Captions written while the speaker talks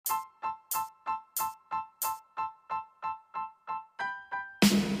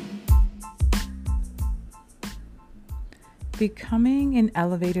Becoming an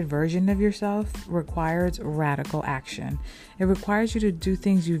elevated version of yourself requires radical action. It requires you to do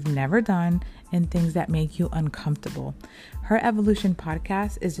things you've never done and things that make you uncomfortable. Her Evolution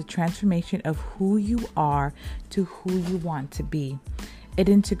podcast is a transformation of who you are to who you want to be. It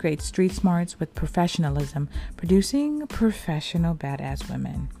integrates street smarts with professionalism, producing professional badass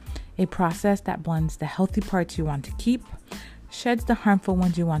women. A process that blends the healthy parts you want to keep, sheds the harmful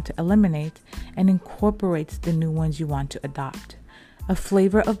ones you want to eliminate, and incorporates the new ones you want to adopt. A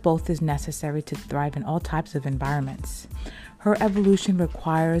flavor of both is necessary to thrive in all types of environments. Her evolution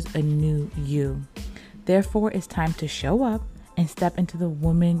requires a new you. Therefore, it's time to show up and step into the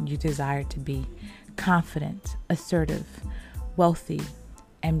woman you desire to be. Confident, assertive, wealthy,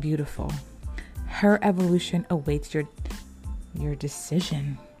 and beautiful. Her evolution awaits your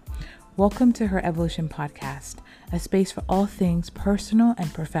decision. Welcome to Her Evolution podcast, a space for all things personal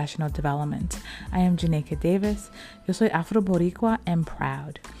and professional development. I am Janeka Davis. Yo soy Afro-Boricua and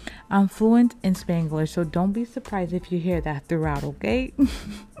proud. I'm fluent in Spanglish, so don't be surprised if you hear that throughout, okay?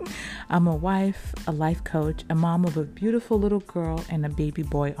 I'm a wife, a life coach, a mom of a beautiful little girl, and a baby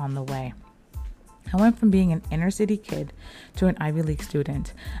boy on the way. I went from being an inner city kid to an Ivy League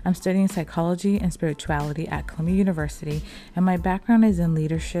student. I'm studying psychology and spirituality at Columbia University, and my background is in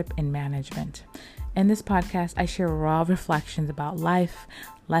leadership and management. In this podcast, I share raw reflections about life,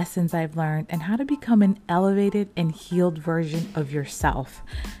 lessons I've learned, and how to become an elevated and healed version of yourself,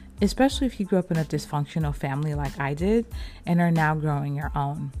 especially if you grew up in a dysfunctional family like I did and are now growing your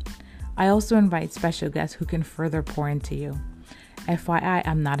own. I also invite special guests who can further pour into you. FYI,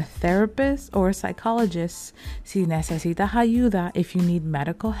 I'm not a therapist or a psychologist. Si necesitas ayuda, if you need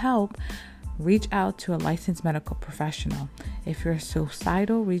medical help, reach out to a licensed medical professional. If you're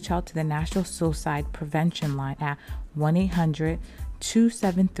suicidal, reach out to the National Suicide Prevention Line at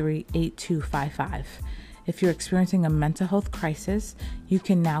 1-800-273-8255. If you're experiencing a mental health crisis, you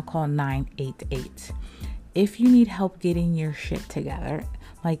can now call 988. If you need help getting your shit together,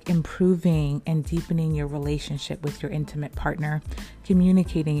 like improving and deepening your relationship with your intimate partner,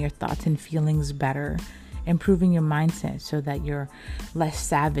 communicating your thoughts and feelings better, improving your mindset so that you're less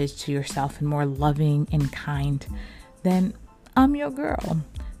savage to yourself and more loving and kind, then I'm your girl.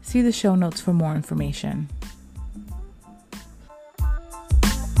 See the show notes for more information.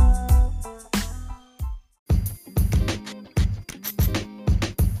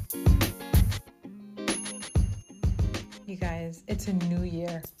 You guys, it's a new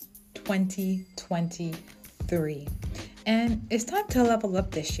year, 2023, and it's time to level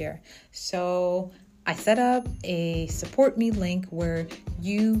up this year. So I set up a support me link where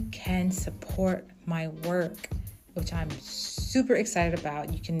you can support my work, which I'm super excited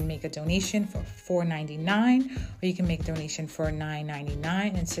about. You can make a donation for $4.99 or you can make a donation for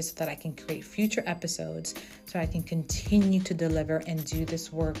 $9.99, and so that I can create future episodes so I can continue to deliver and do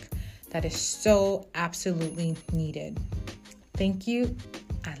this work that is so absolutely needed. Thank you.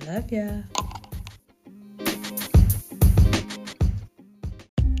 I love ya.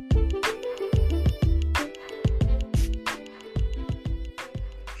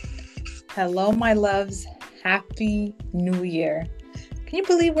 Hello, my loves. Happy New Year. Can you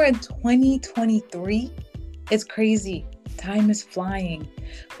believe we're in 2023? It's crazy. Time is flying.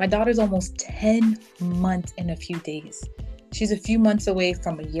 My daughter's almost 10 months in a few days. She's a few months away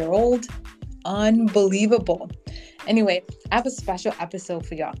from a year old. Unbelievable. Anyway, I have a special episode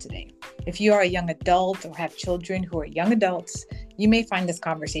for y'all today. If you are a young adult or have children who are young adults, you may find this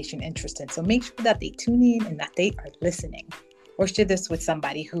conversation interesting. So make sure that they tune in and that they are listening, or share this with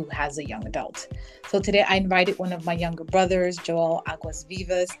somebody who has a young adult. So today I invited one of my younger brothers, Joel Aguas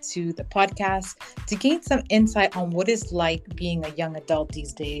Vivas, to the podcast to gain some insight on what it's like being a young adult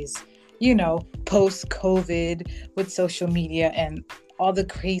these days, you know, post-COVID with social media and all the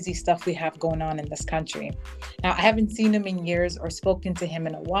crazy stuff we have going on in this country. Now, I haven't seen him in years or spoken to him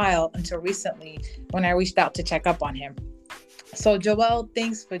in a while until recently when I reached out to check up on him. So Joel,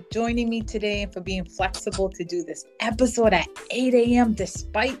 thanks for joining me today and for being flexible to do this episode at 8 a.m.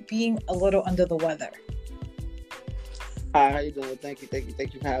 despite being a little under the weather. Hi, how you doing? Thank you for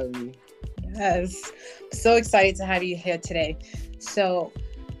having me. Yes, so excited to have you here today. So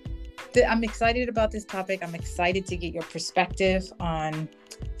I'm excited about this topic. I'm excited to get your perspective on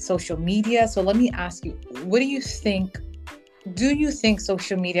social media. So let me ask you, what do you think? Do you think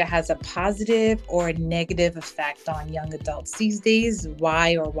social media has a positive or a negative effect on young adults these days?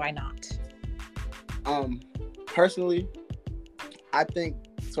 Why or why not? Personally, I think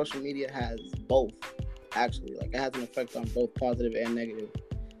social media has both, actually. Like, it has an effect on both positive and negative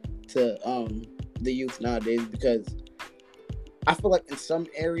to the youth nowadays, because I feel like in some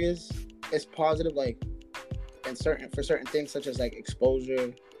areas it's positive, like and certain things such as like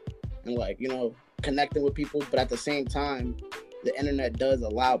exposure and like, you know, connecting with people. But at the same time, the internet does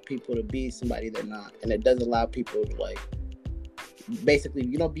allow people to be somebody they're not, and it does allow people to like basically,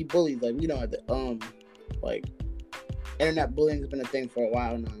 you know, be bullied. Like, you know, like internet bullying has been a thing for a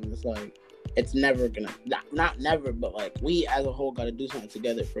while now, and it's like it's never gonna, not never, but like we as a whole got to do something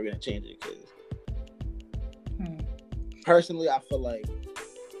together if we're gonna change it. Because personally, I feel like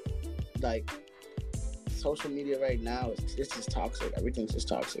social media right now it's just toxic. Everything's just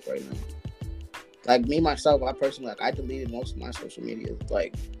toxic right now. Like me myself, I personally, like, I deleted most of my social media.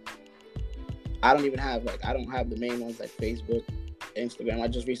 Like I don't have the main ones like Facebook, Instagram. I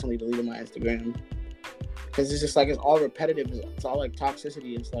just recently deleted my Instagram because it's just like it's all repetitive. It's all like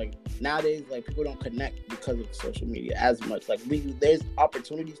toxicity. It's like nowadays, like people don't connect because of social media as much. Like there's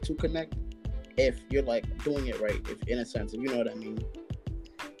opportunities to connect if you're like doing it right, if in a sense, if you know what I mean.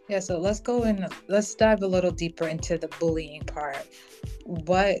 Yeah, so let's dive a little deeper into the bullying part.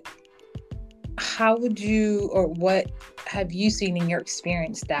 How would you, or what have you seen in your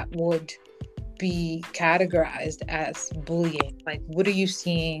experience that would be categorized as bullying? Like, what are you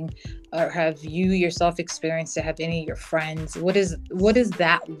seeing, or have you yourself experienced it? Have any of your friends? What does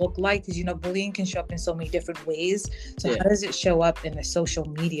that look like? Because, you know, bullying can show up in so many different ways. So yeah. How does it show up in the social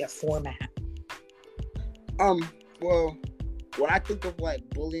media format? Well, when I think of like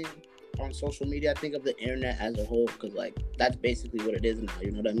bullying on social media, I think of the internet as a whole, because like that's basically what it is now.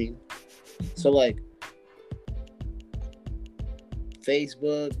 You know what I mean? So like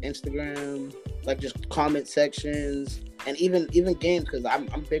Facebook, Instagram, like just comment sections, and even games, because I'm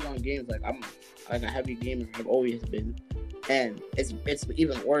big on games. Like I'm like a heavy gamer. I've always been, and it's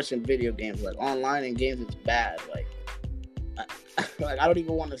even worse in video games. Like online and games, it's bad. Like I don't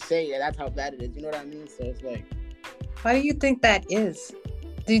even want to say it. That's how bad it is. You know what I mean? So it's like, why do you think that is?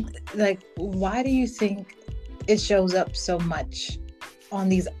 Why do you think it shows up so much on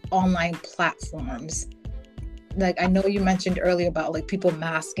these online platforms? Like, I know you mentioned earlier about like people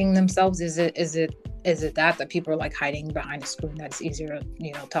masking themselves. Is it that people are like hiding behind a screen that it's easier to,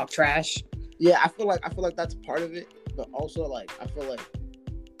 you know, talk trash? Yeah, I feel like that's part of it, but also like I feel like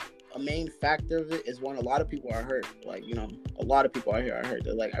a main factor of it is when a lot of people are hurt. Like, you know, a lot of people out here are hurt.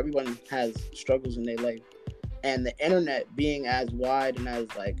 They're like, everyone has struggles in their life, and the internet being as wide and as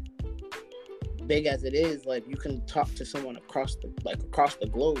like big as it is, like you can talk to someone across the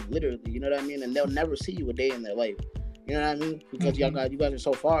globe, literally, you know what I mean, and they'll never see you a day in their life, you know what I mean, because you guys are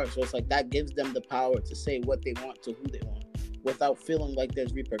so far. So it's like that gives them the power to say what they want to who they want without feeling like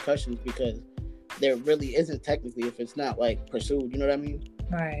there's repercussions, because there really isn't technically if it's not like pursued, you know what I mean?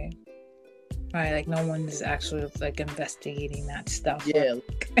 Right, like no one is actually like investigating that stuff. Yeah.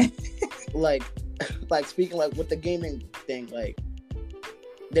 like speaking like with the gaming thing, like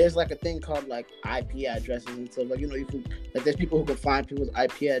there's like a thing called like IP addresses and stuff. Like, you know, you can, like, there's people who can find people's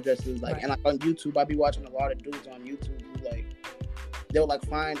IP addresses. Like, right. And like on YouTube, I be watching a lot of dudes on YouTube who like, they'll like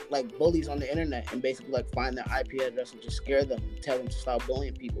find like bullies on the internet and basically like find their IP address and just scare them and tell them to stop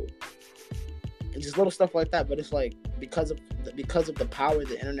bullying people. And just little stuff like that. But it's like, because of the power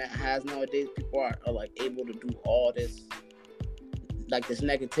the internet has nowadays, people are like able to do all this, like this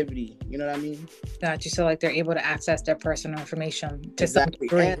negativity, you know what I mean? Gotcha. So like they're able to access their personal information to exactly.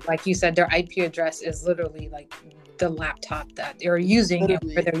 some degree. Like you said, their IP address is literally like the laptop that they're using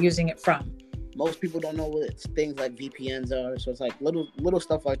and where they're using it from. Most people don't know what things like VPNs are, so it's like little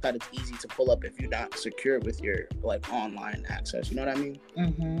stuff like that. It's easy to pull up if you're not secure with your like online access. You know what I mean?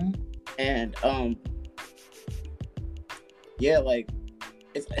 Mm-hmm. And yeah, like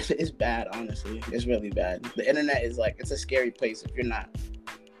it's bad. Honestly, it's really bad. The internet is like, it's a scary place if you're not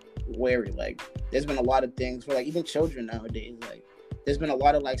wary. Like, there's been a lot of things for like even children nowadays. Like, there's been a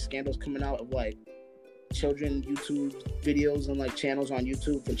lot of like scandals coming out of like children YouTube videos and like channels on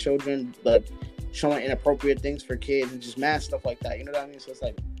YouTube for children, like showing inappropriate things for kids and just mad stuff like that. You know what I mean? So it's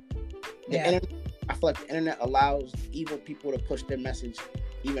like internet, I feel like the internet allows evil people to push their message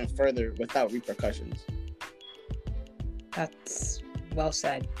even further without repercussions. That's well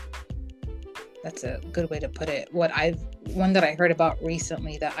said. That's a good way to put it. One that I heard about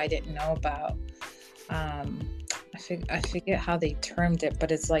recently that I didn't know about, I forget how they termed it,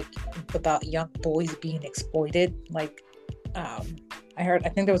 but it's like about young boys being exploited. Like, I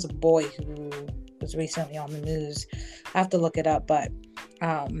think there was a boy who was recently on the news. I have to look it up, but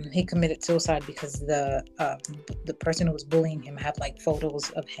he committed suicide because the person who was bullying him had like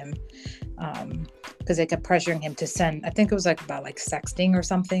photos of him, because they kept pressuring him to send. I think it was like about like sexting or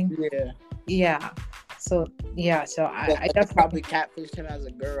something. Yeah. So I definitely probably catfished him as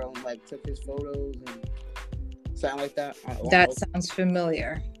a girl and like took his photos and something like that. That sounds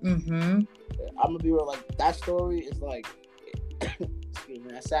familiar. Mm-hmm. Yeah. I'm gonna be real. Like that story is like, excuse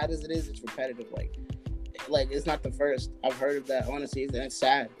me, as sad as it is, it's repetitive. Like it's not the first I've heard of that. Honestly, and it's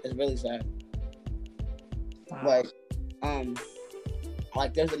sad. It's really sad. Wow.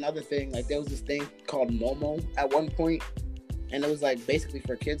 Like there's another thing. Like there was this thing called Momo at one point, and it was like basically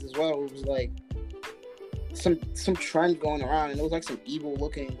for kids as well. It was like some trend going around, and it was like some evil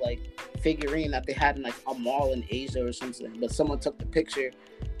looking like figurine that they had in like a mall in Asia or something. But someone took the picture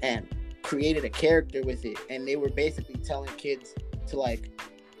and created a character with it, and they were basically telling kids to like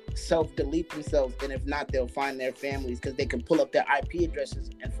self-delete themselves, and if not, they'll find their families because they can pull up their IP addresses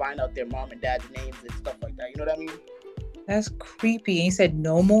and find out their mom and dad's names and stuff like that. You know what I mean? That's creepy. And you said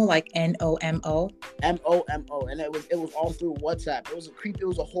Nomo, like Nomo? Momo, and it was all through WhatsApp. It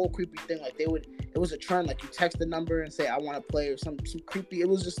was a whole creepy thing. Like it was a trend. Like you text the number and say I want to play, or some creepy. It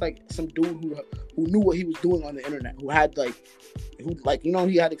was just like some dude who knew what he was doing on the internet, who had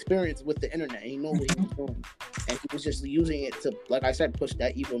he had experience with the internet. And he knew what he was doing, and he was just using it to, like I said, push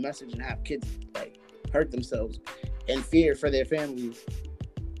that evil message and have kids like hurt themselves in fear for their families.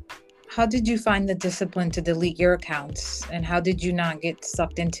 How did you find the discipline to delete your accounts, and how did you not get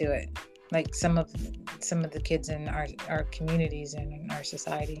sucked into it, like some of the kids in our communities and in our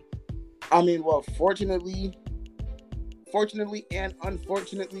society? I mean, well, fortunately and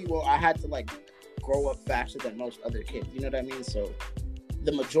unfortunately, well, I had to like grow up faster than most other kids. You know what I mean? So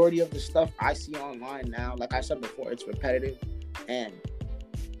the majority of the stuff I see online now, like I said before, it's repetitive, and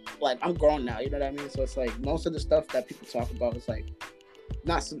like I'm grown now. You know what I mean? So it's like most of the stuff that people talk about is like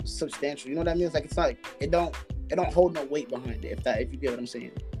not substantial. You know what I mean? It's like it don't hold no weight behind it. If you get what I'm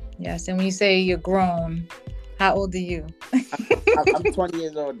saying. Yes. And when you say you're grown, how old are you? I'm 20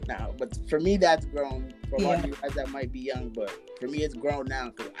 years old now, but for me that's grown. For a lot of you guys that might be young, but for me it's grown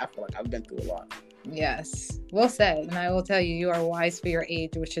now because I feel like I've been through a lot. Yes, well said. And I will tell you, you are wise for your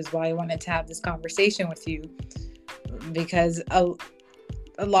age, which is why I wanted to have this conversation with you, because a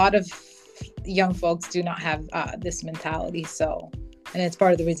lot of young folks do not have this mentality. So, and it's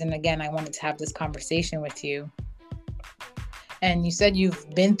part of the reason, again, I wanted to have this conversation with you. And you said you've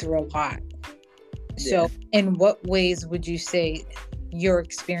been through a lot. So in what ways would you say your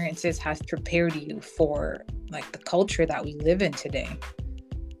experiences has prepared you for like the culture that we live in today?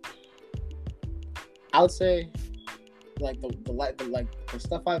 I would say like the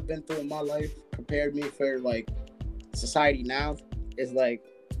stuff I've been through in my life prepared me for like society now. Is like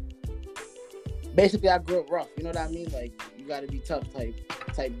basically I grew up rough, you know what I mean? Like you gotta be tough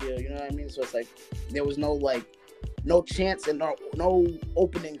type deal, you know what I mean? So it's like there was no chance and no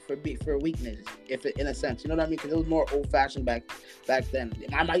opening for weakness, in a sense, you know what I mean? Because it was more old fashioned back then.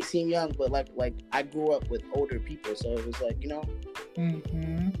 I might seem young, but like I grew up with older people, so it was like, you know.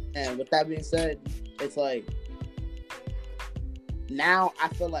 Mm-hmm. And with that being said, it's like now I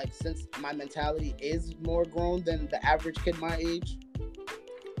feel like since my mentality is more grown than the average kid my age,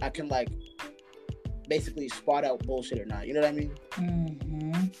 I can like basically spot out bullshit or not, you know what I mean?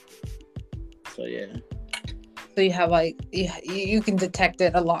 Mm-hmm. So yeah. So you have you can detect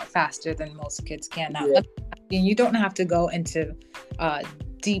it a lot faster than most kids can now. Yeah. And you don't have to go into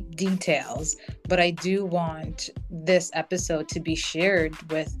deep details, but I do want this episode to be shared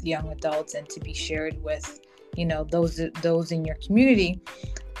with young adults and to be shared with, you know, those in your community.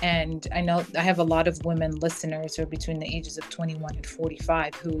 And I know I have a lot of women listeners who are between the ages of 21 and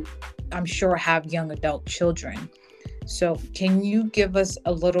 45 who I'm sure have young adult children. So can you give us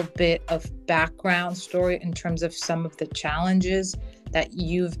a little bit of background story in terms of some of the challenges that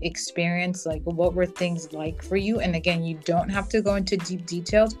you've experienced? Like, what were things like for you? And again, you don't have to go into deep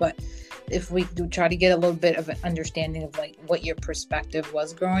details, but if we do try to get a little bit of an understanding of like what your perspective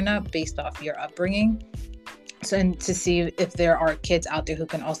was growing up based off your upbringing. So, and to see if there are kids out there who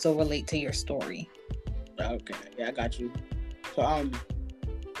can also relate to your story. Okay. Yeah, I got you. So,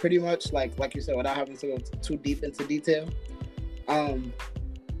 pretty much like you said, without having to go too deep into detail,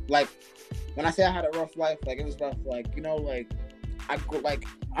 like when I say I had a rough life, like it was rough, like, you know, like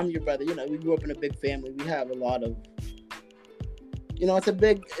I'm your brother, you know, we grew up in a big family. We have a lot of, you know, it's a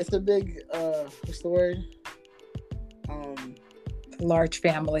big what's the word? Large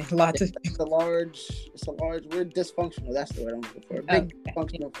family, lots of. It's a large. We're dysfunctional. That's the word I'm looking for. A big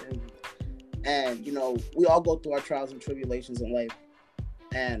dysfunctional family, and you know, we all go through our trials and tribulations in life.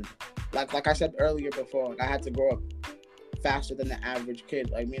 And like I said earlier before, like I had to grow up faster than the average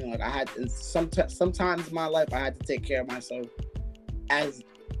kid. Like meaning, like I had sometimes in my life I had to take care of myself as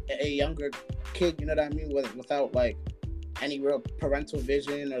a younger kid. You know what I mean? Without like any real parental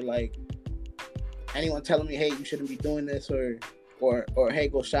vision or like anyone telling me, hey, you shouldn't be doing this, or hey,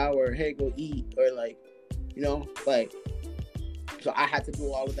 go shower, or hey, go eat, or like, you know, like, so I had to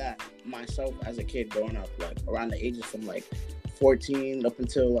do all of that. myself as a kid growing up, like around the ages from like 14 up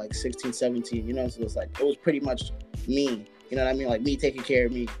until like 16, 17, you know, so it's like, it was pretty much me, you know what I mean? Like me taking care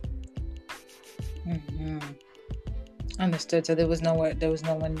of me. Mm-hmm. Understood. So there was no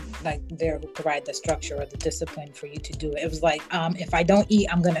one like there who provide the structure or the discipline for you to do it. It was like, if I don't eat,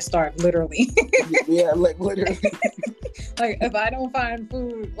 I'm gonna starve, literally. Yeah, like literally. Like if I don't find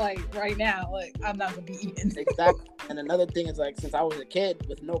food like right now, like I'm not gonna be eating. Exactly. And another thing is like, since I was a kid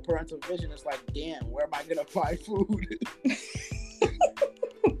with no parental vision, it's like, damn, where am I gonna find food?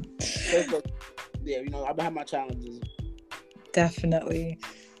 Like, yeah, you know, I've had my challenges. Definitely.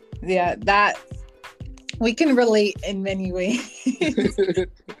 Yeah, that we can relate in many ways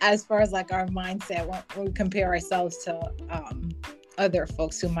as far as like our mindset when we compare ourselves to other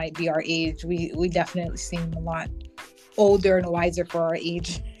folks who might be our age. We definitely seem a lot older and wiser for our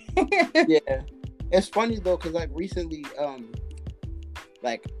age. Yeah, it's funny though, because like recently,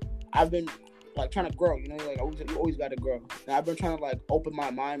 like I've been like trying to grow, you know, like you always got to grow, and I've been trying to like open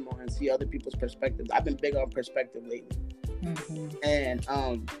my mind more and see other people's perspectives. I've been big on perspective lately. Mm-hmm. And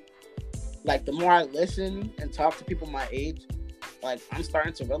like the more I listen and talk to people my age, like I'm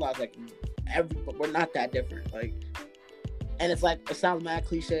starting to realize like we're not that different, like, and it's like, it sounds mad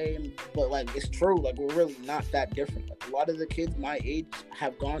cliche, but like it's true, like we're really not that different. Like a lot of the kids my age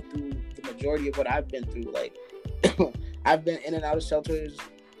have gone through the majority of what I've been through. Like I've been in and out of shelters,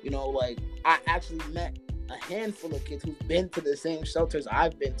 you know, like I actually met a handful of kids who've been to the same shelters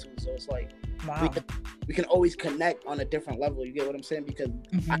I've been to, so it's like, wow, we can always connect on a different level. You get what I'm saying? Because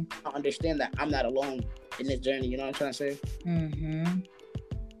mm-hmm. I understand that I'm not alone in this journey. You know what I'm trying to say? Mm-hmm.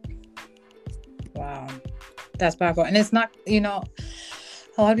 Wow, that's powerful. And it's not, you know,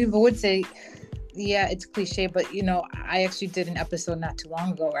 a lot of people would say, yeah, it's cliche, but you know, I actually did an episode not too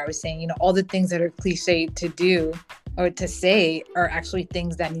long ago where I was saying, you know, all the things that are cliche to do or to say are actually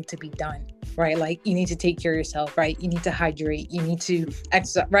things that need to be done. Right? Like you need to take care of yourself, right? You need to hydrate, you need to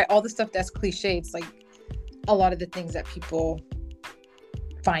exercise, right? All the stuff that's cliche. It's like a lot of the things that people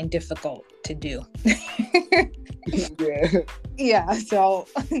find difficult to do. Yeah. Yeah. So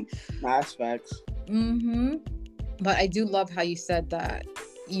Nice facts. Mm-hmm. But I do love how you said that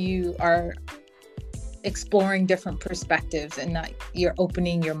you are exploring different perspectives and that you're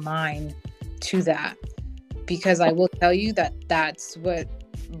opening your mind to that, because I will tell you that that's what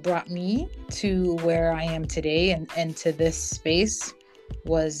brought me to where I am today and to this space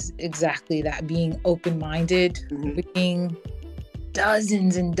was exactly that, being open-minded, Mm-hmm. reading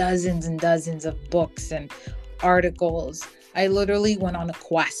dozens and dozens and dozens of books and articles. I literally went on a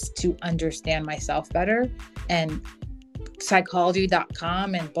quest to understand myself better, and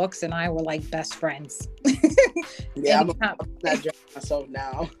psychology.com and books and I were like best friends. Yeah, I'm not judging myself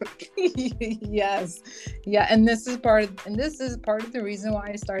now. Yes. Yeah. And this is part of the reason why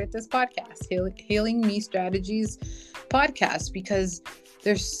I started this podcast, Healing Me Strategies podcast, because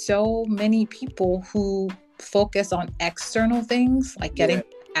there's so many people who focus on external things like getting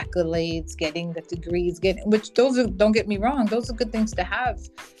accolades, getting the degrees, which those are, don't get me wrong, those are good things to have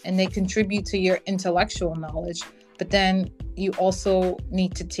and they contribute to your intellectual knowledge. But then you also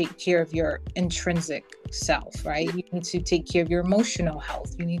need to take care of your intrinsic self, right? You need to take care of your emotional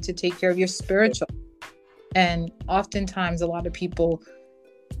health. You need to take care of your spiritual. And oftentimes a lot of people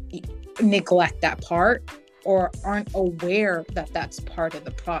neglect that part or aren't aware that that's part of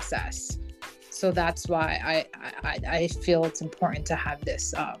the process. So that's why I feel it's important to have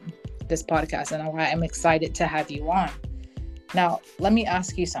this this podcast, and why I'm excited to have you on. Now, let me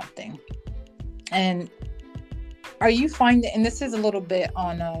ask you something. And are you finding, and this is a little bit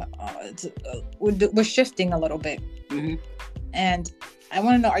on we're shifting a little bit. Mm-hmm. And I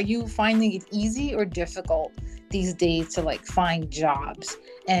want to know, are you finding it easy or difficult these days to like find jobs?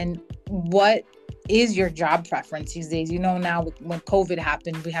 And what is your job preference these days? You know, now when COVID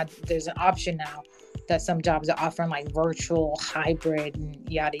happened, there's an option now that some jobs are offering like virtual, hybrid, and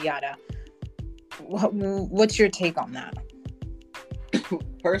yada yada. What's your take on that?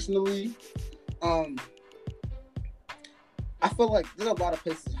 Personally, I feel like there's a lot of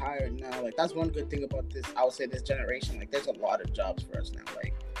places hiring now. Like that's one good thing about this, I would say, this generation. Like there's a lot of jobs for us now.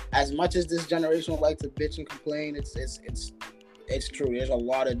 Like as much as this generation would like to bitch and complain, it's true. There's a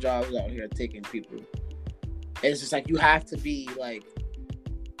lot of jobs out here taking people. It's just like you have to be like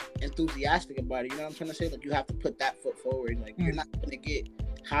enthusiastic about it. You know what I'm trying to say? Like you have to put that foot forward. Like you're not gonna get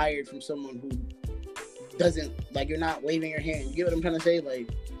hired from someone who doesn't, like, you're not waving your hand. You get what I'm trying to say? Like,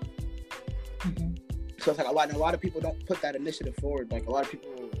 so it's like a lot of people don't put that initiative forward. Like a lot of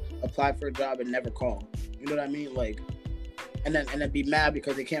people apply for a job and never call. You know what I mean? Like, and then be mad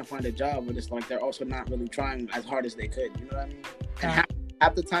because they can't find a job, but it's like they're also not really trying as hard as they could. You know what I mean? And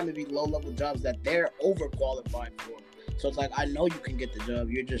half the time it'd be low level jobs that they're overqualified for. So it's like, I know you can get the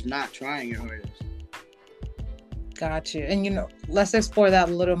job, you're just not trying your hardest. Got you. And let's explore that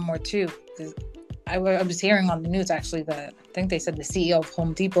a little more too, because I was hearing on the news actually that I think they said the CEO of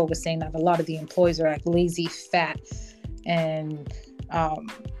Home Depot was saying that a lot of the employees are like lazy, fat, and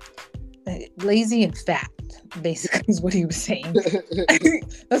basically is what he was saying.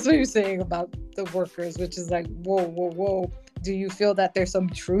 That's what he was saying about the workers, which is like, whoa. Do you feel that there's some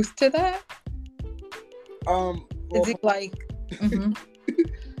truth to that? Is it like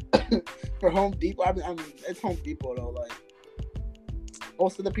for Home Depot? I mean, it's Home Depot though. Like,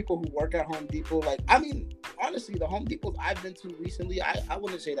 most of the people who work at Home Depot, like, I mean, honestly, the Home Depots I've been to recently, I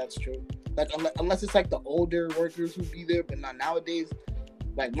wouldn't say that's true. Like, unless it's like the older workers who be there, but not nowadays.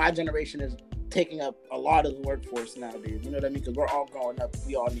 Like, my generation is taking up a lot of the workforce nowadays. You know what I mean? Because we're all growing up,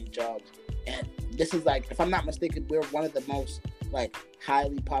 we all need jobs, and this is like, if I'm not mistaken, we're one of the most like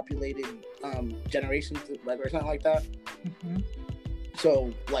highly populated generations, like, or something like that.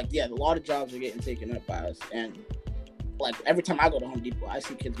 So, like, yeah, a lot of jobs are getting taken up by us, and like every time I go to Home Depot, I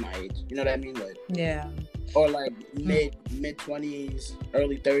see kids my age. You know what I mean? Like, yeah, or like mid 20s,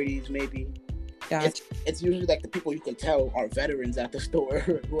 early 30s, maybe. Gotcha. It's usually like the people you can tell are veterans at the store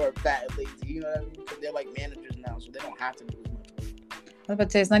who are fat and lazy. You know what I mean? Because they're like managers now, so they don't have to do as much work. I was about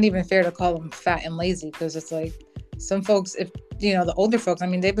to say, it's not even fair to call them fat and lazy, because it's like some folks, if the older folks, I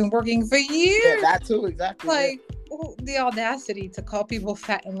mean, they've been working for years. Yeah, that too, exactly. Like, the audacity to call people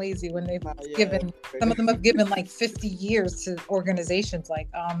fat and lazy when they've given, some of them have given like 50 years to organizations. Like,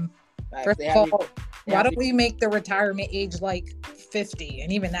 first of all, why don't we make the retirement age like 50?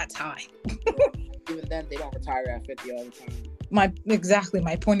 And even that's high. Even then, they don't retire at 50 all the time. My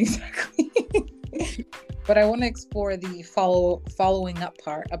point exactly. But I want to explore the following up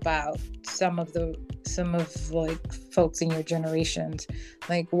part about some of like folks in your generations.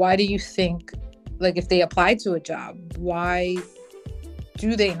 Like, why do you think, like, if they apply to a job, why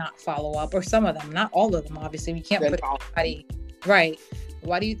do they not follow up? Or some of them, not all of them, obviously. We can't put everybody right.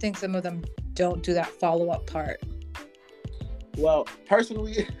 Why do you think some of them don't do that follow-up part? Well,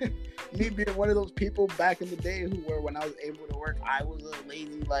 personally, me being one of those people back in the day who were, when I was able to work, I was a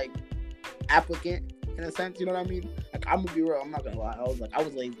lazy, like, applicant in a sense. You know what I mean? Like, I'm gonna be real. I'm not gonna lie. I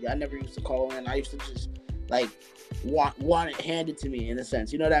was lazy. I never used to call in. I used to just like want it handed to me in a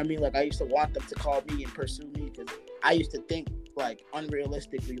sense. You know what I mean? Like, I used to want them to call me and pursue me, because I used to think like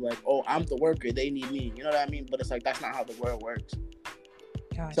unrealistically, like, oh, I'm the worker, they need me. You know what I mean? But it's like, that's not how the world works.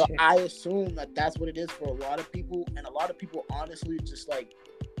 Gotcha. So I assume that that's what it is for a lot of people, and a lot of people honestly just like,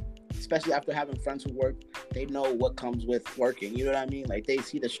 especially after having friends who work, they know what comes with working. You know what I mean? Like, they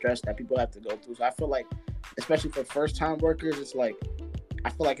see the stress that people have to go through. So I feel like, especially for first-time workers, it's like, I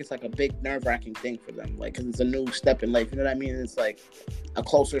feel like it's like a big nerve-wracking thing for them, like, because it's a new step in life. You know what I mean? It's like a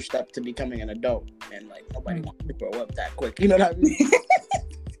closer step to becoming an adult, and like nobody wants to grow up that quick. You know what I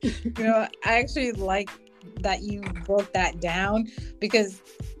mean? I actually like that you broke that down, because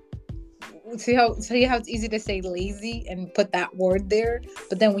see how it's easy to say lazy and put that word there,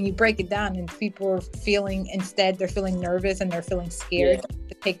 but then when you break it down and people are feeling nervous and they're feeling scared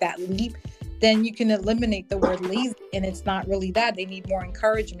to take that leap, then you can eliminate the word lazy, and it's not really that. They need more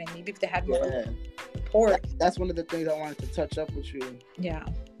encouragement. Maybe if they had more support. That's one of the things I wanted to touch up with you. Yeah.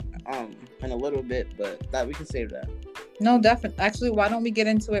 In a little bit, but that we can save that. No, definitely. Actually, why don't we get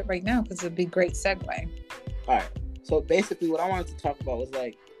into it right now? Because it'd be a great segue. All right. So basically, what I wanted to talk about was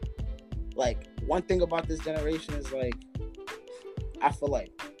like one thing about this generation is like, I feel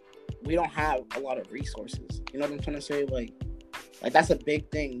like we don't have a lot of resources. You know what I'm trying to say? Like that's a big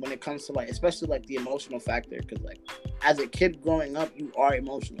thing when it comes to like, especially like the emotional factor. Because like, as a kid growing up, you are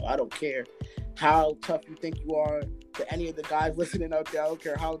emotional. I don't care how tough you think you are. To any of the guys listening out there, I don't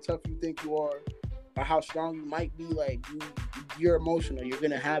care how tough you think you are or how strong you might be. Like, you're emotional. You're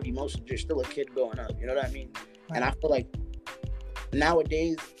gonna have emotions. You're still a kid growing up. You know what I mean? Right. And I feel like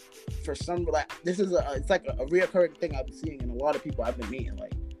nowadays, for some, like, this is it's like a reoccurring thing I've been seeing in a lot of people I've been meeting.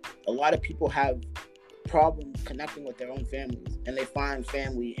 Like, a lot of people have problems connecting with their own families, and they find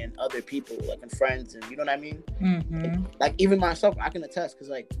family in other people, like in friends, and you know what I mean? Mm-hmm. Like even myself, I can attest, because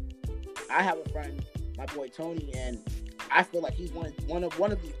like, I have a friend, my boy Tony, and I feel like he's one of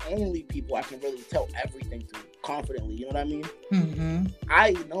the only people I can really tell everything to confidently. You know what I mean? Mm-hmm.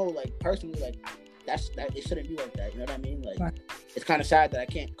 I know, like, personally, like, that it shouldn't be like that. You know what I mean? Like, right. It's kind of sad that I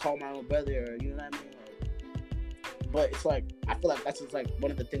can't call my own brother, or, you know what I mean? Like, but it's like, I feel like that's just like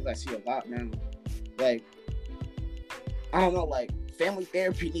one of the things I see a lot now. Like, I don't know, like, family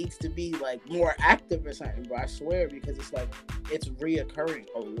therapy needs to be like more active or something, bro. I swear, because it's like, it's reoccurring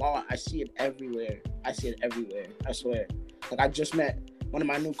a lot. I see it everywhere. I swear. Like, I just met one of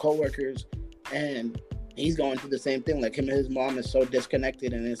my new coworkers, and he's going through the same thing. Like him and his mom is so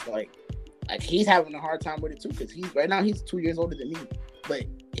disconnected, and it's like he's having a hard time with it too, because he's 2 years older than me, but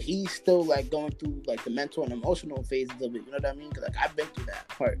he's still like going through like the mental and emotional phases of it. You know what I mean? Because like I've been through that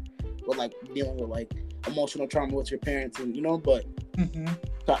part with like dealing with like emotional trauma with your parents, and but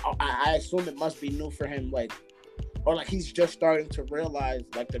so I assume it must be new for him, like, or like he's just starting to realize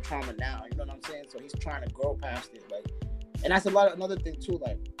like the trauma now. You know what I'm saying? So he's trying to grow past it, like, and that's another thing too.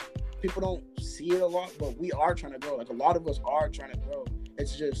 Like people don't see it a lot, but we are trying to grow. Like a lot of us are trying to grow.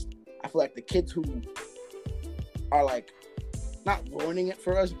 It's just I feel like the kids who are like not ruining it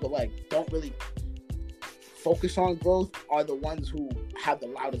for us, but like don't really focus on growth are the ones who have the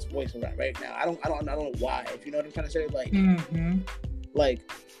loudest voice right now. I don't know why. If you know what I'm trying to say, like,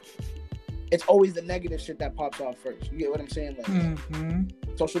 like it's always the negative shit that pops off first. You get what I'm saying?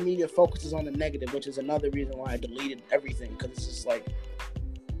 Like, social media focuses on the negative, which is another reason why I deleted everything, because it's just like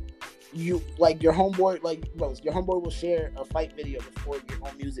your homeboy, like, bro, your homeboy will share a fight video before your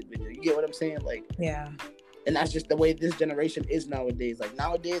own music video. You get what I'm saying? Like, yeah. And that's just the way this generation is nowadays. Like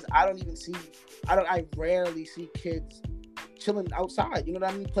nowadays, I rarely see kids chilling outside. You know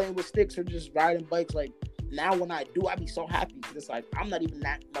what I mean? Playing with sticks or just riding bikes. Like now, when I do, I be so happy, because it's like I'm not even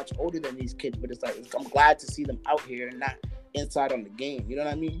that much older than these kids, but it's like I'm glad to see them out here and not inside on the game. You know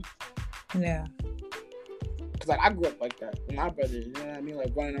what I mean? Yeah. Because like I grew up like that with my brothers. You know what I mean?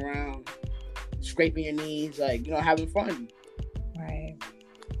 Like running around, scraping your knees, like having fun. Right.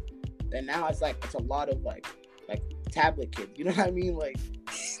 And now it's a lot of like tablet kids. You know what I mean? Like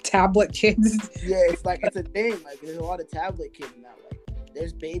tablet kids. Yeah, it's a thing. Like there's a lot of tablet kids now. Like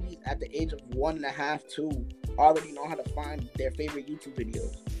there's babies at the age of 1.5, 2 already know how to find their favorite YouTube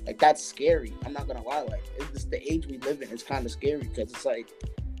videos. Like that's scary. I'm not gonna lie. Like it's just the age we live in. It's kind of scary, because it's like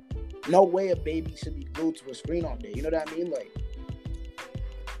no way a baby should be glued to a screen all day. You know what I mean? Like,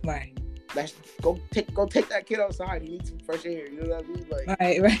 right. Let's go take that kid outside. He needs some fresh air. You know what I mean? Like,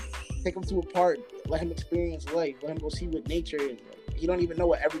 right. Take him to a park. Let him experience life. Let him go see what nature is. Like, he don't even know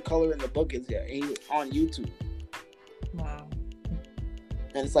what every color in the book is yet. And he's on YouTube. Wow.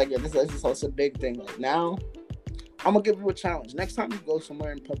 And it's like, yeah, this is a big thing. Like now, I'm gonna give you a challenge. Next time you go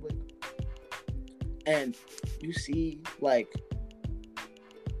somewhere in public and you see like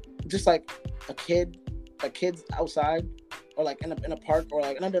just like a kid's outside, or like in a park, or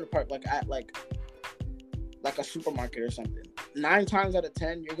like not in a park, like at like a supermarket or something. 9 times out of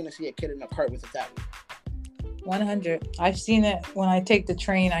 10, you're gonna see a kid in a cart with a tablet. 100. I've seen it when I take the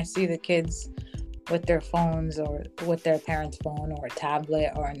train. I see the kids with their phones, or with their parents' phone, or a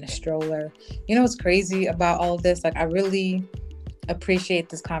tablet, or in a stroller. You know what's crazy about all of this? Like, I really appreciate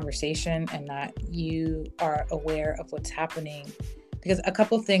this conversation, and that you are aware of what's happening, because a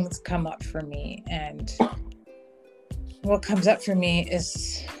couple things come up for me. And what comes up for me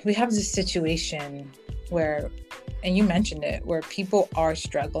is we have this situation where, and you mentioned it, where people are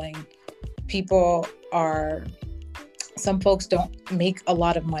struggling. Some folks don't make a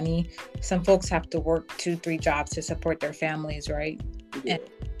lot of money. Some folks have to work 2-3 jobs to support their families, right? Yeah. And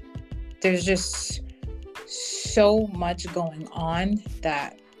there's just so much going on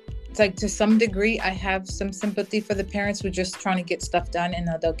that it's like, to some degree, I have some sympathy for the parents who are just trying to get stuff done, and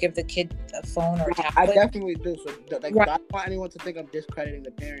they'll give the kid a phone or a tablet. I definitely do. So, like, right. I don't want anyone to think I'm discrediting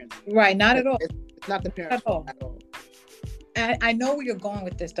the parents. Right, not at all. It's not the parents' fault at all. I know where you're going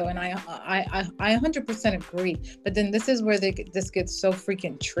with this, though, and I 100% agree. But then this is where this gets so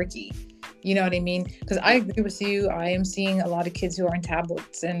freaking tricky. You know what I mean? Because I agree with you. I am seeing a lot of kids who are on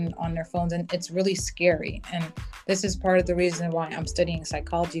tablets and on their phones, and it's really scary. And this is part of the reason why I'm studying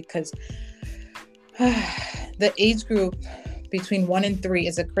psychology, because the age group between 1 and 3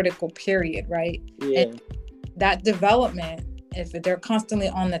 is a critical period, right? Yeah. And that development, if they're constantly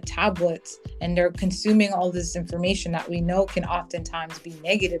on the tablets and they're consuming all this information that we know can oftentimes be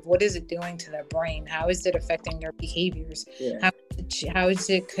negative, what is it doing to their brain? How is it affecting their behaviors? Yeah. How is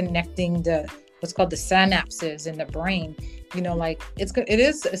it connecting what's called the synapses in the brain? You know, like it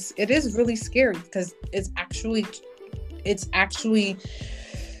is really scary, because it's actually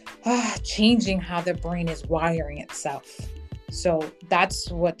changing how the brain is wiring itself. So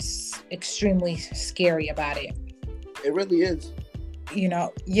that's what's extremely scary about it. It really is. You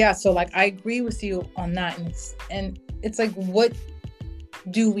know, yeah. So like, I agree with you on that. And it's like, what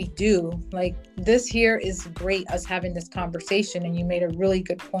do we do? Like, this here is great, us having this conversation. And you made a really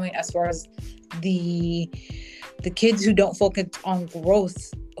good point as far as the kids who don't focus on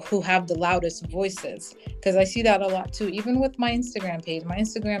growth, who have the loudest voices. Because I see that a lot too, even with my Instagram page. My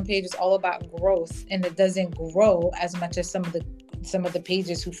Instagram page is all about growth, and it doesn't grow as much as some of the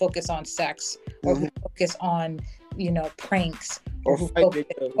pages who focus on sex, or who focus on, you know, pranks,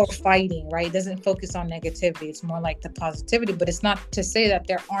 or fighting, right? It doesn't focus on negativity. It's more like the positivity. But it's not to say that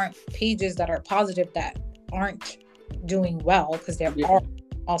there aren't pages that are positive that aren't doing well, because there are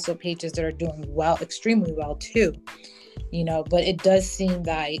also pages that are doing well, extremely well too, you know. But it does seem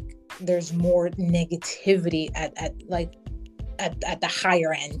like there's more negativity at the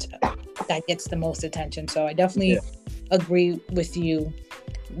higher end that gets the most attention. So I definitely agree with you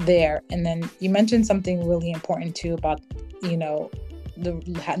there. And then you mentioned something really important too about, you know, the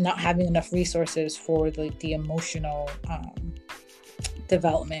not having enough resources for the emotional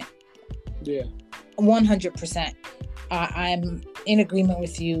development. 100%. I'm in agreement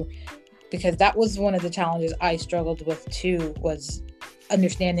with you, because that was one of the challenges I struggled with too, was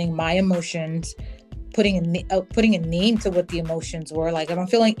understanding my emotions, putting a name to what the emotions were. Like, if I'm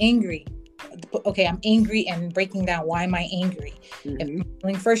feeling angry, okay, I'm angry, and breaking down, why am I angry? If I'm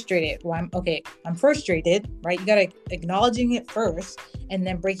feeling frustrated, I'm frustrated, right? You gotta acknowledging it first, and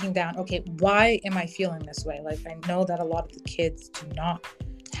then breaking down, okay, why am I feeling this way? Like, I know that a lot of the kids do not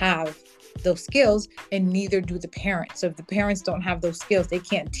have those skills, and neither do the parents. So if the parents don't have those skills, they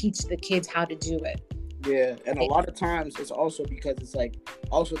can't teach the kids how to do it. Yeah, and a lot of times it's also because it's like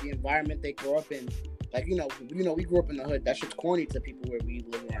also the environment they grow up in. Like, you know, we grew up in the hood. That shit's corny to people where we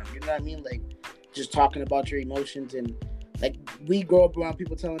live around. You know what I mean? Like, just talking about your emotions, and like, we grow up around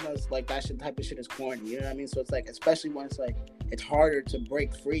people telling us like that shit, type of shit is corny. You know what I mean? So it's like, especially when it's like, it's harder to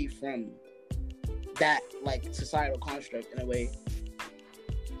break free from that like societal construct in a way.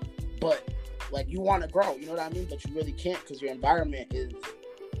 But like, you want to grow, you know what I mean? But you really can't, because your environment is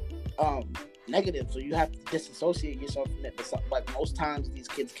negative. So you have to disassociate yourself from it. But like, most times these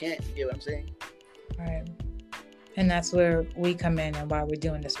kids can't. You get what I'm saying? Right. And that's where we come in, and why we're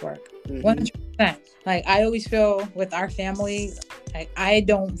doing this work. 100%. Like, I always feel with our family, like, I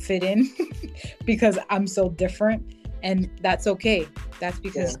don't fit in because I'm so different, and that's okay. That's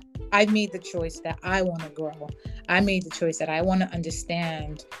because I made the choice that I want to grow. I made the choice that I want to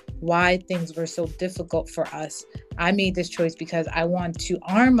understand why things were so difficult for us. I made this choice because I want to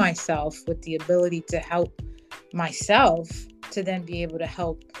arm myself with the ability to help myself, to then be able to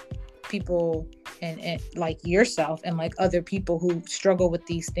help people and like yourself, and like other people who struggle with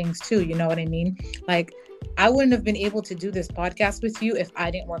these things too. You know what I mean? Like, I wouldn't have been able to do this podcast with you if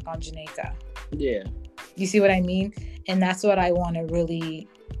I didn't work on Jamaica. Yeah. You see what I mean? And that's what I want to really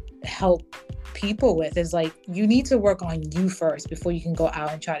help people with, is like, you need to work on you first before you can go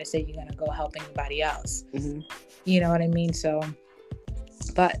out and try to say you're going to go help anybody else. You know what I mean? So,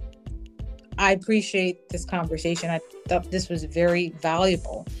 but I appreciate this conversation. I thought this was very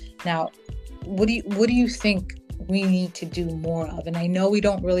valuable. Now, what do you think we need to do more of? And I know we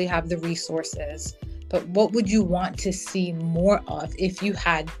don't really have the resources, but what would you want to see more of if you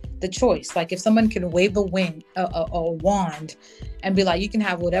had the choice? Like, if someone can wave a wand and be like, you can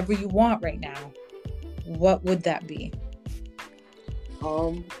have whatever you want right now, what would that be?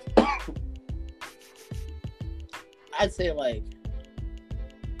 I'd say like,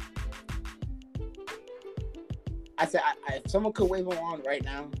 if someone could wave a wand right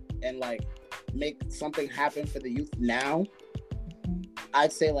now and like make something happen for the youth now,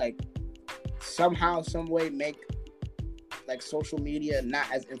 I'd say like, somehow, some way, make like social media not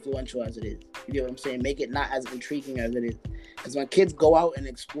as influential as it is. You get what I'm saying? Make it not as intriguing as it is. Because when kids go out and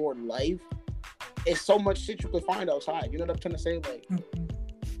explore life, it's so much shit you can find outside. You know what I'm trying to say? Like,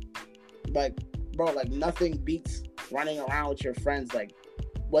 like, bro, like, nothing beats running around with your friends, like,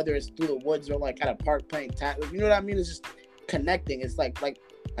 whether it's through the woods or like at a park playing tag. You know what I mean? It's just connecting. It's like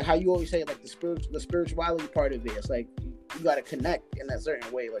how you always say, like, the spirituality part of it. It's like, you got to connect in that certain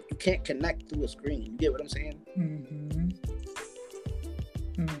way. Like, you can't connect through a screen. You get what I'm saying?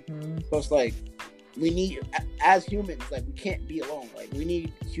 So it's like, we need, as humans, like, we can't be alone. Like, we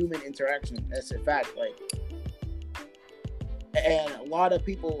need human interaction. That's a fact. Like, and a lot of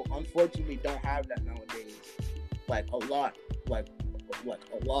people, unfortunately, don't have that nowadays. Like, a lot. Like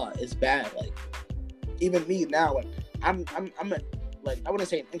a lot. It's bad. Like, even me now, like, I'm a, like, I wouldn't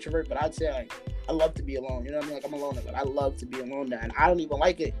say an introvert, but I'd say, like, I love to be alone. You know what I mean? Like, I'm a loner, but I love to be alone now. And I don't even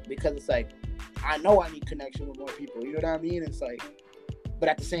like it, because it's like, I know I need connection with more people. You know what I mean? It's like, but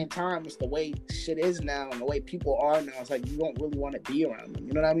at the same time, it's the way shit is now and the way people are now. It's like, you don't really want to be around them.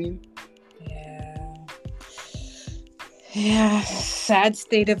 You know what I mean? Yeah. Sad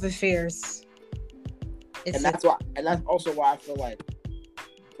state of affairs. And that's also why I feel like,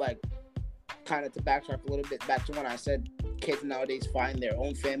 kind of to backtrack a little bit back to when I said kids nowadays find their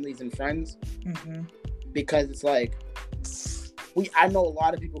own families and friends, because it's like, I know a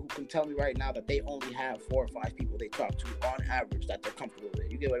lot of people who can tell me right now that they only have 4 or 5 people they talk to on average that they're comfortable with.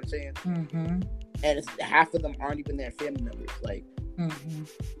 You get what I'm saying? and it's half of them aren't even their family members. Like, Mm-hmm.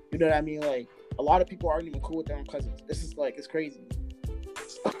 you know what I mean? Like, a lot of people aren't even cool with their own cousins. This is like, it's crazy.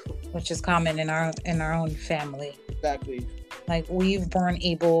 Which is common in our own family. Exactly. Like, we weren't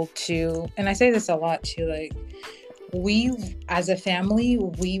able to, and I say this a lot too, like, we as a family,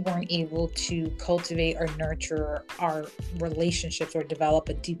 we weren't able to cultivate or nurture our relationships or develop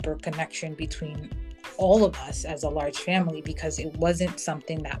a deeper connection between all of us as a large family, because it wasn't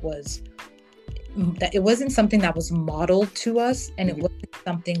something that was modeled to us, and it wasn't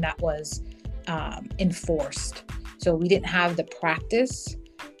something that was enforced. So we didn't have the practice,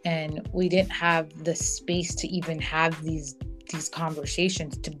 and we didn't have the space to even have these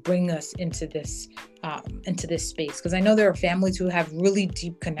conversations to bring us into this space. Because I know there are families who have really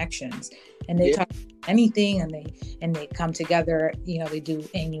deep connections, and they talk about anything, and they come together. You know, they do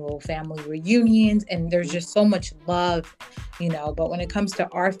annual family reunions, and there's just so much love. You know, but when it comes to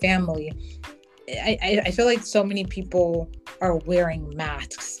our family, I feel like so many people are wearing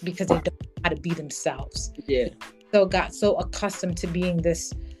masks because they don't know how to be themselves. Yeah. So got so accustomed to being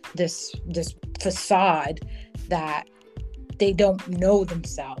this facade that they don't know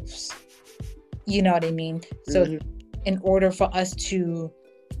themselves. You know what I mean? So in order for us to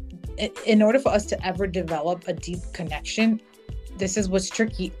ever develop a deep connection, this is what's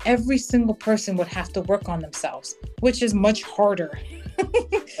tricky. Every single person would have to work on themselves, which is much harder.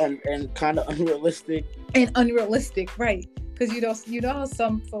 and kind of unrealistic. And unrealistic, right? Because you know how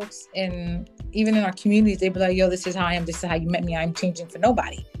some folks even in our communities, they be like, yo, this is how I am, this is how you met me, I'm changing for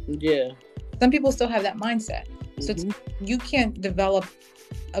nobody. Yeah. Some people still have that mindset. So you can't develop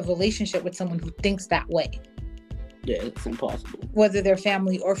a relationship with someone who thinks that way. Yeah, it's impossible. Whether they're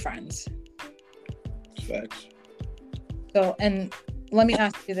family or friends. Facts. So, and let me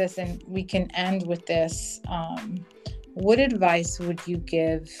ask you this, and we can end with this. What advice would you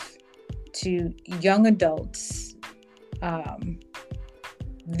give to young adults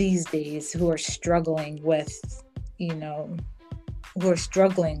these days who are struggling with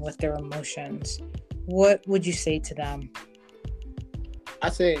their emotions? What would you say to them? I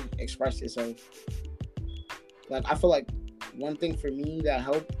say express yourself. Like, I feel like one thing for me that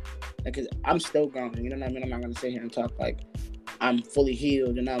helped, like, 'cause I'm still growing, you know what I mean? I'm not gonna sit here and talk like I'm fully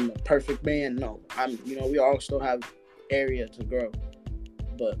healed and I'm a perfect man. No, we all still have area to grow.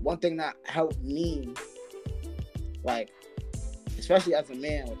 But one thing that helped me, like, especially as a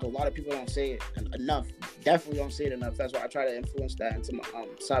man, like, a lot of people don't say it enough. Definitely don't say it enough. That's why I try to influence that into my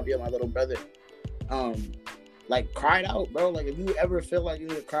Sabia, my little brother. Like, cry it out, bro. Like, if you ever feel like you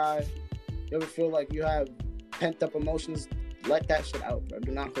need to cry, you ever feel like you have pent up emotions, let that shit out, bro.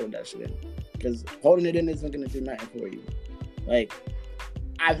 Do not hold that shit in, because holding it in isn't gonna do nothing for you. Like,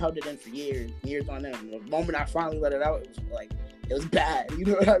 I've held it in for years on end. The moment I finally let it out, it was bad. You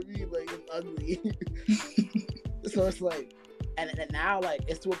know what I mean? Like, it was ugly. So it's like, and now, like,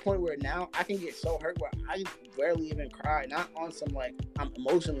 it's to a point where now I can get so hurt where I rarely even cry. Not on some, like, I'm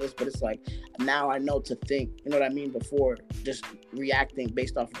emotionless, but it's like, now I know to think, you know what I mean, before just reacting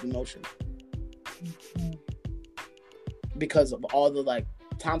based off of emotion. Mm-hmm. Because of all the, like,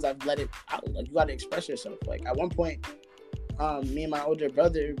 times I've let it out. Like, you got to express yourself. Like, at one point, me and my older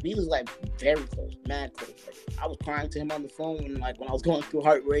brother, we was, like, very close, mad close. Like, I was crying to him on the phone when I was going through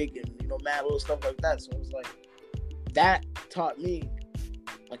heartbreak and, mad little stuff like that. So it was like, that taught me,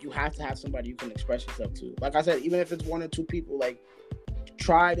 like, you have to have somebody you can express yourself to. Like I said, even if it's one or two people, like,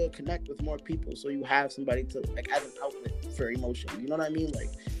 try to connect with more people so you have somebody to, like, as an outlet for emotion. You know what I mean?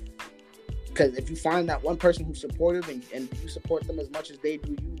 Like, because if you find that one person who's supportive and you support them as much as they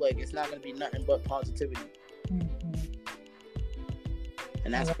do you, like, it's not going to be nothing but positivity. Mm-hmm.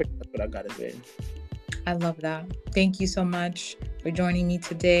 And that's pretty much what I got to say. I love that. Thank you so much for joining me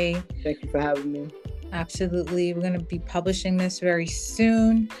today. Thank you for having me. Absolutely. We're going to be publishing this very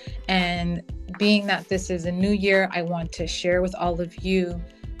soon. And being that this is a new year, I want to share with all of you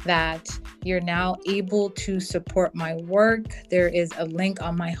that you're now able to support my work. There is a link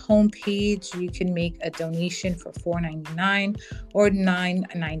on my homepage. You can make a donation for $4.99 or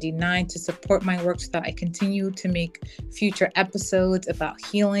 $9.99 to support my work so that I continue to make future episodes about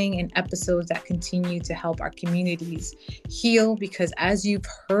healing and episodes that continue to help our communities heal. Because as you've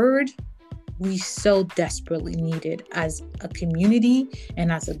heard, we so desperately need it as a community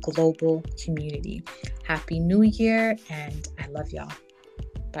and as a global community. Happy New Year, and I love y'all.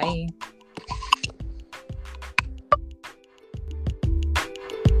 Bye.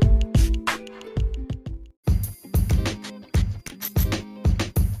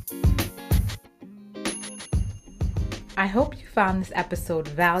 I hope you found this episode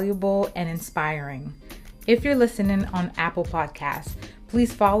valuable and inspiring. If you're listening on Apple Podcasts,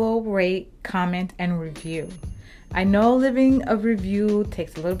 Please follow, rate, comment, and review. I know leaving a review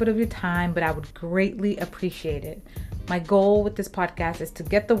takes a little bit of your time, but I would greatly appreciate it. My goal with this podcast is to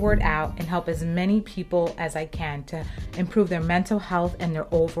get the word out and help as many people as I can to improve their mental health and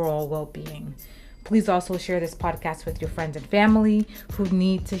their overall well-being. Please also share this podcast with your friends and family who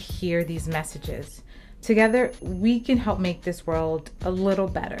need to hear these messages. Together, we can help make this world a little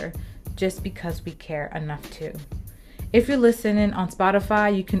better just because we care enough to. If you're listening on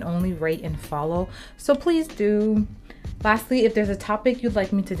Spotify, you can only rate and follow, so please do. Lastly, if there's a topic you'd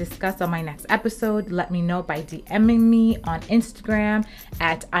like me to discuss on my next episode, let me know by DMing me on Instagram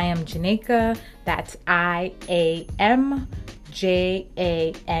at IamJaneica. That's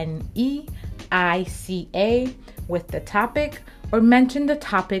IamJaneIca with the topic, or mention the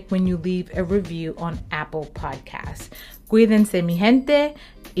topic when you leave a review on Apple Podcasts. Cuídense, mi gente,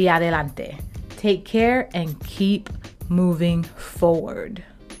 y adelante. Take care and keep moving forward.